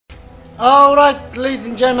Alright, ladies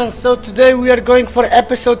and gentlemen, so today we are going for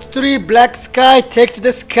episode 3, Black Sky, Take to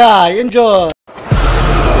the Sky. Enjoy!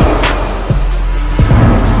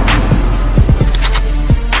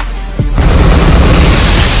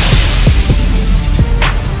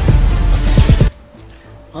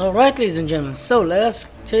 Alright, ladies and gentlemen, so let us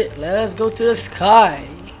go to the sky.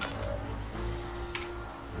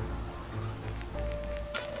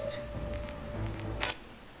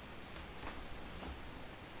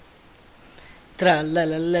 Tra la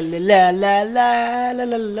la la la la la la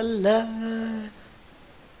la la la.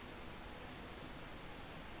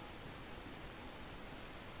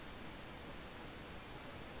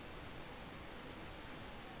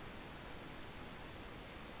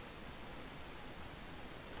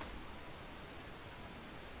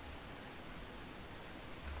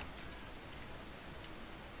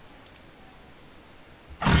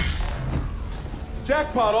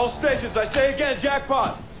 Jackpot, all stations, I say again,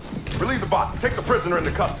 jackpot! Relieve the bot. Take the prisoner into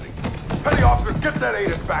custody. Petty officers, get that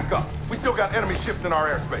ATIS back up. We still got enemy ships in our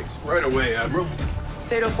airspace. Right away, Admiral.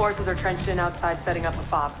 Sato forces are trenched in outside, setting up a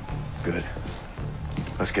fob. Good.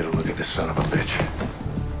 Let's get a look at this son of a bitch.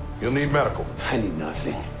 You'll need medical. I need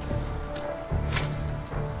nothing.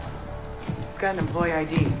 He's got an employee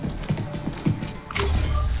ID.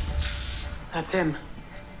 That's him.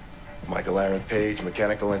 Michael Aaron Page,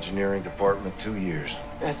 Mechanical Engineering Department, 2 years.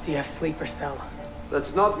 SDF sleeper cell.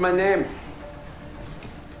 That's not my name.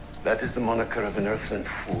 That is the moniker of an earthland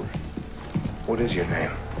fool. What is your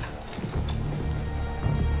name?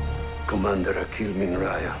 Commander Akil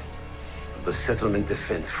Minraya of the Settlement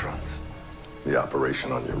Defense Front. The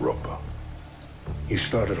operation on Europa. You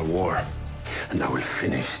started a war. And I will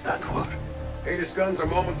finish that war. ATIS guns are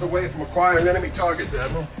moments away from acquiring enemy targets,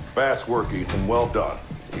 Admiral. Fast work, Ethan. Well done.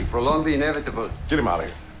 You prolong the inevitable. Get him out of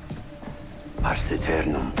here. Ars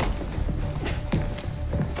Eternum.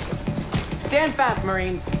 Stand fast,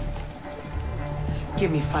 Marines.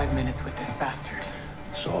 Give me 5 minutes with this bastard.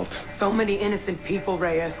 Salt. So many innocent people,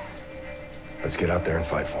 Reyes. Let's get out there and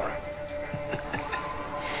fight for him.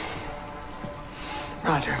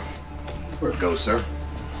 Roger. Where it goes, sir?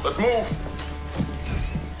 Let's move.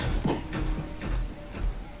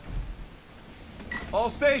 All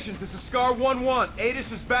stations, this is Scar 1-1.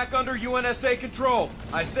 ATIS is back under UNSA control.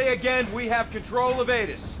 I say again, we have control of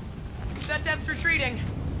ATIS. Setdep's retreating.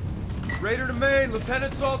 Raider to main,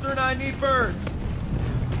 Lieutenant Salter and I need birds.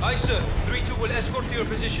 Aye, sir. 3-2 will escort to your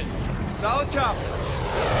position. Solid copy.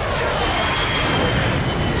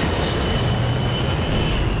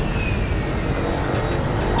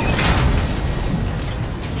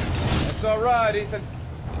 That's all right, Ethan.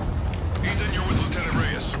 Ethan, you're with Lieutenant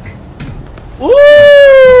Reyes. Woo!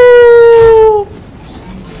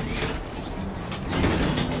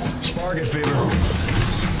 Target fever.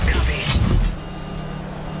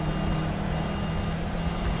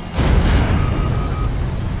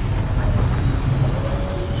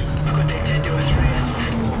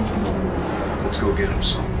 Let's go get him,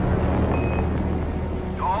 son.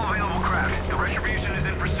 To all available craft, the Retribution is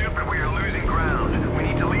in pursuit, but we are losing ground. We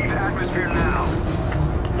need to leave atmosphere now.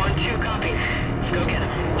 1-2, copy. Let's go get him.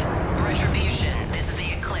 Retribution, this is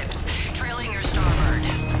the Eclipse. Trailing your starboard.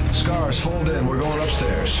 Scars, fold in. We're going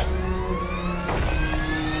upstairs. Pitching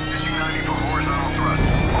 90 for horizontal thrust.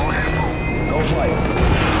 All ahead full. Go flight.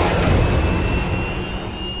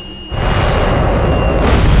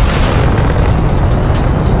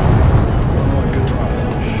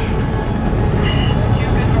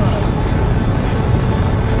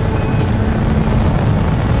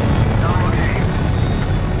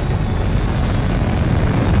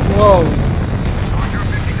 Whoa!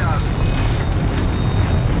 250,000.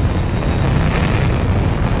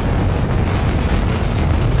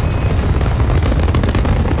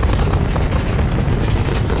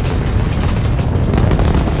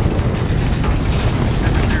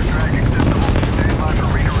 Atmosphere tracking system. Stand by for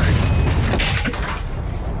redirect.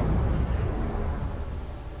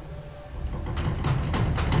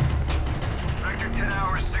 Vector 10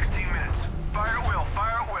 hours, 16 minutes. Fire at will,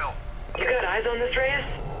 fire at will. You got eyes on this, Reyes?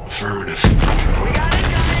 Affirmative. We got it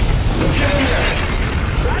coming! Let's get in there.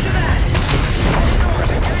 Roger that! All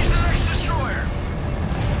stores, engage the next destroyer.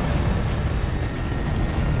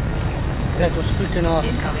 That was freaking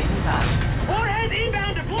awesome. Incoming missile. Warheads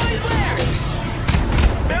inbound, deploy flare!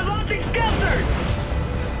 They're launching skelters!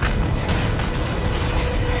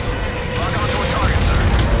 Lock onto a target, sir.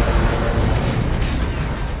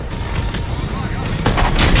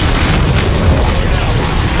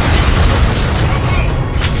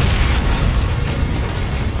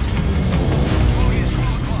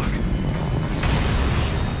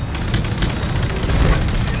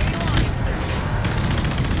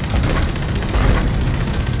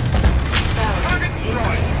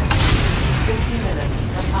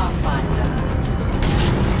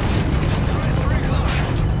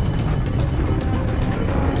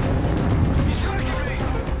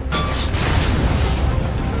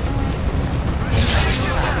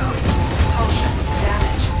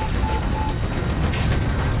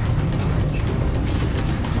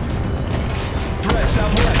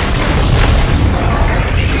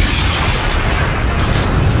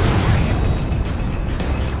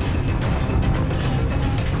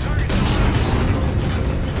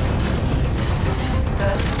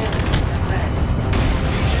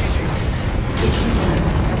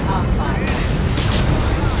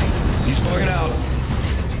 Target out.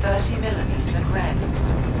 30mm red.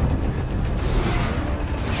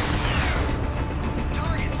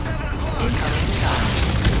 Target 7 o'clock. Incoming charge.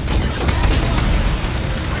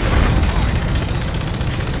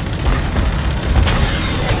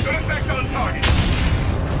 Good effect on target.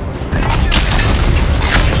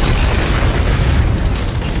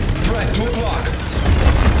 Threat, 2 o'clock.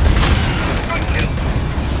 Good kill.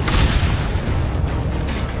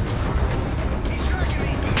 He's tracking me.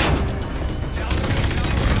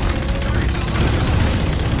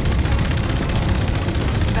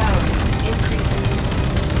 Barrel increasing.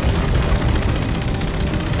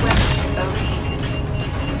 Weapons overheated.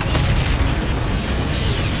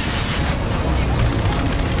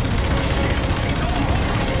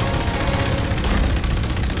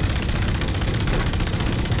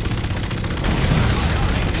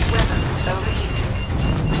 Weapons overheated.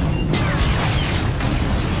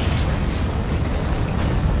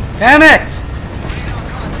 Damn it!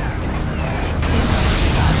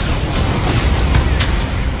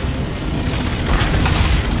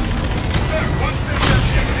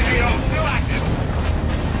 Still active.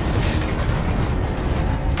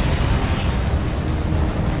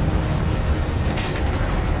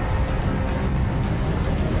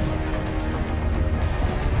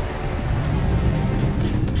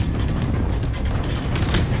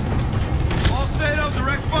 All Sato,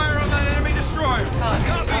 direct fire on that enemy destroyer.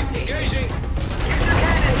 Copy. Engaging. Use your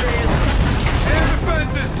cannons, Reyes. Air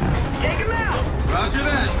defenses. Take him out. Roger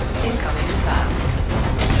that. Incoming missile.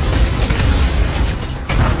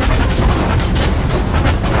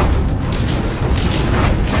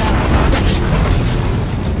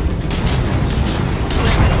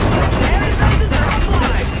 Air defenses are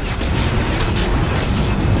offline.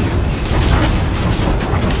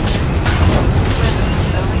 Weapons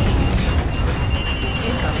overheated.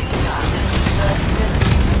 Incoming missile. 30mm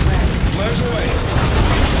red. Flares away.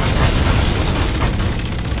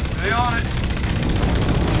 Stay on it.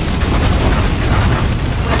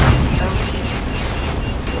 Weapons overheated. Weapons overheated.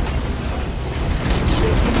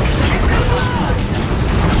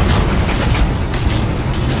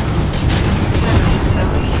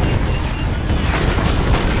 30mm.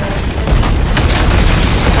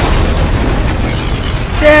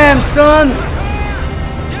 Damn, son!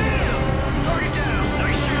 Target down.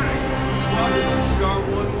 Nice shooting. Squadron, this is Scar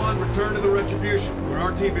 1-1. Return to the Retribution. We're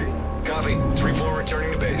RTB. Copy. 3-4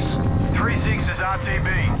 returning to base. 3-6 is RTB.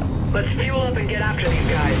 Let's fuel up and get after these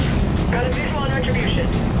guys. Got a visual on Retribution.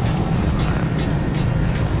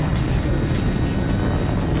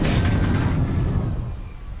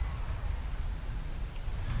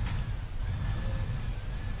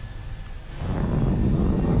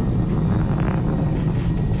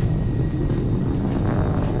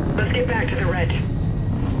 Let's get back to the Red.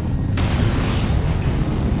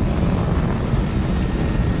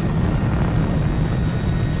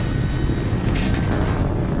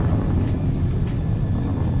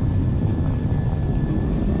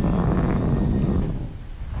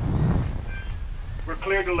 We're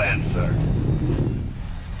cleared to land, sir.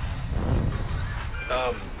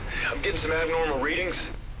 I'm getting some abnormal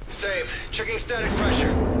readings. Same. Checking static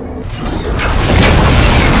pressure. What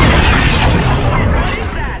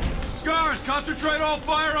is that? Scars, concentrate all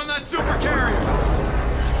fire on that super carrier.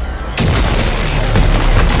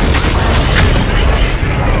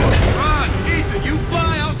 Rod, Ethan, you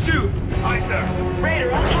fly, I'll shoot. Aye, sir.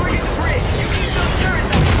 Raider, I'll target the bridge. You keep those turrets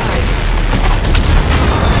outside.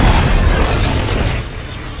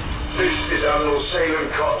 This is Admiral Salem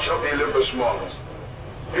Koch of the Olympus models.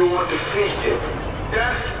 You were defeated.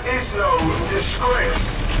 Death is no disgrace.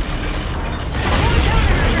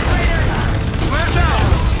 Flares out.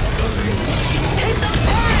 Take those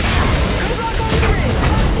turrets! Good luck on the bridge!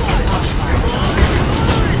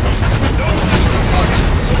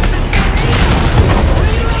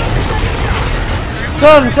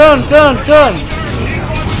 Turn, turn, turn, turn!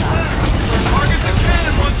 Target the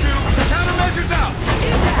cannon, 1-2. Countermeasures out.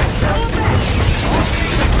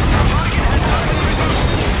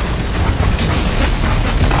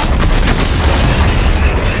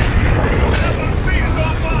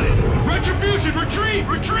 Retribution, retreat,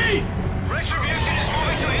 retreat. Retribution is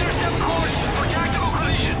moving to intercept course for tactical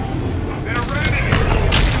collision. They're ready.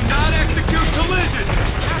 Do not execute collision.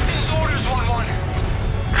 Captain's orders, 1-1.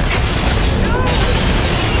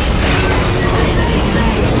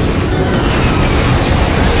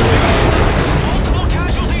 Multiple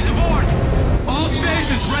casualties aboard. All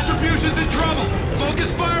stations, Retribution's in trouble.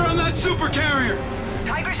 Focus fire on that super carrier.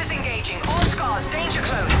 Tigris is engaging. All scars. Danger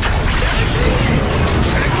close.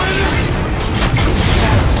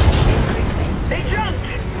 They jumped!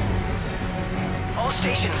 All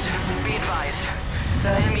stations, be advised.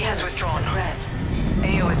 Enemy has withdrawn.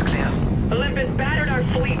 AO is clear. Olympus battered our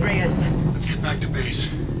fleet, Reyes. Let's get back to base.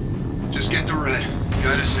 Just get to Red.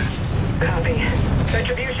 Guide us in. Copy.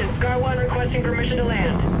 Retribution, Scar 1 requesting permission to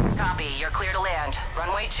land. Copy. You're clear to land.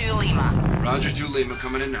 Runway 2, Lima. Roger, 2 Lima,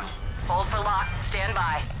 coming in now. Hold for lock. Stand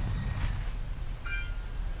by.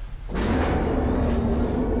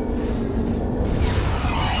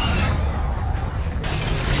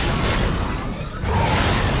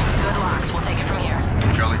 Good locks. We'll take it from here.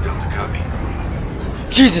 Charlie Delta, copy.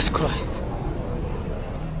 Jesus Christ.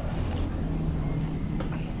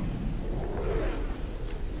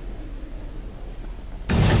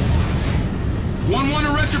 One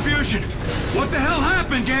to Retribution. What the hell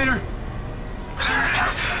happened, Gator?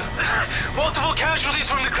 Multiple casualties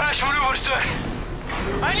from the crash maneuver, sir.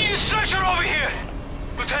 I need a stretcher over here.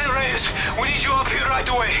 Lieutenant Reyes, we need you up here right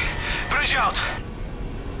away. Bridge out.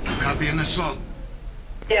 Copy in the assault.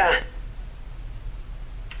 Yeah.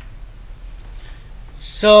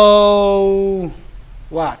 So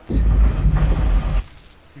what?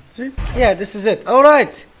 That's it? Yeah, this is it.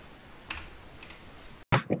 Alright.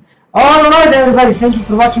 Alright everybody, thank you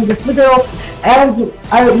for watching this video, and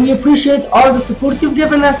we appreciate all the support you've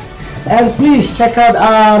given us, and please check out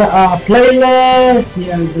our playlist,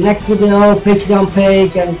 the next video, Patreon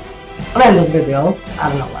page, and random video. I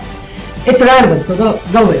don't know why. It's random, so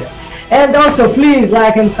go with it. And also please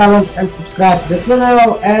like and comment and subscribe to this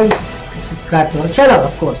video, and subscribe to our channel,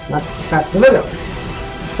 of course, not subscribe to the video.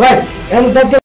 Right, and that's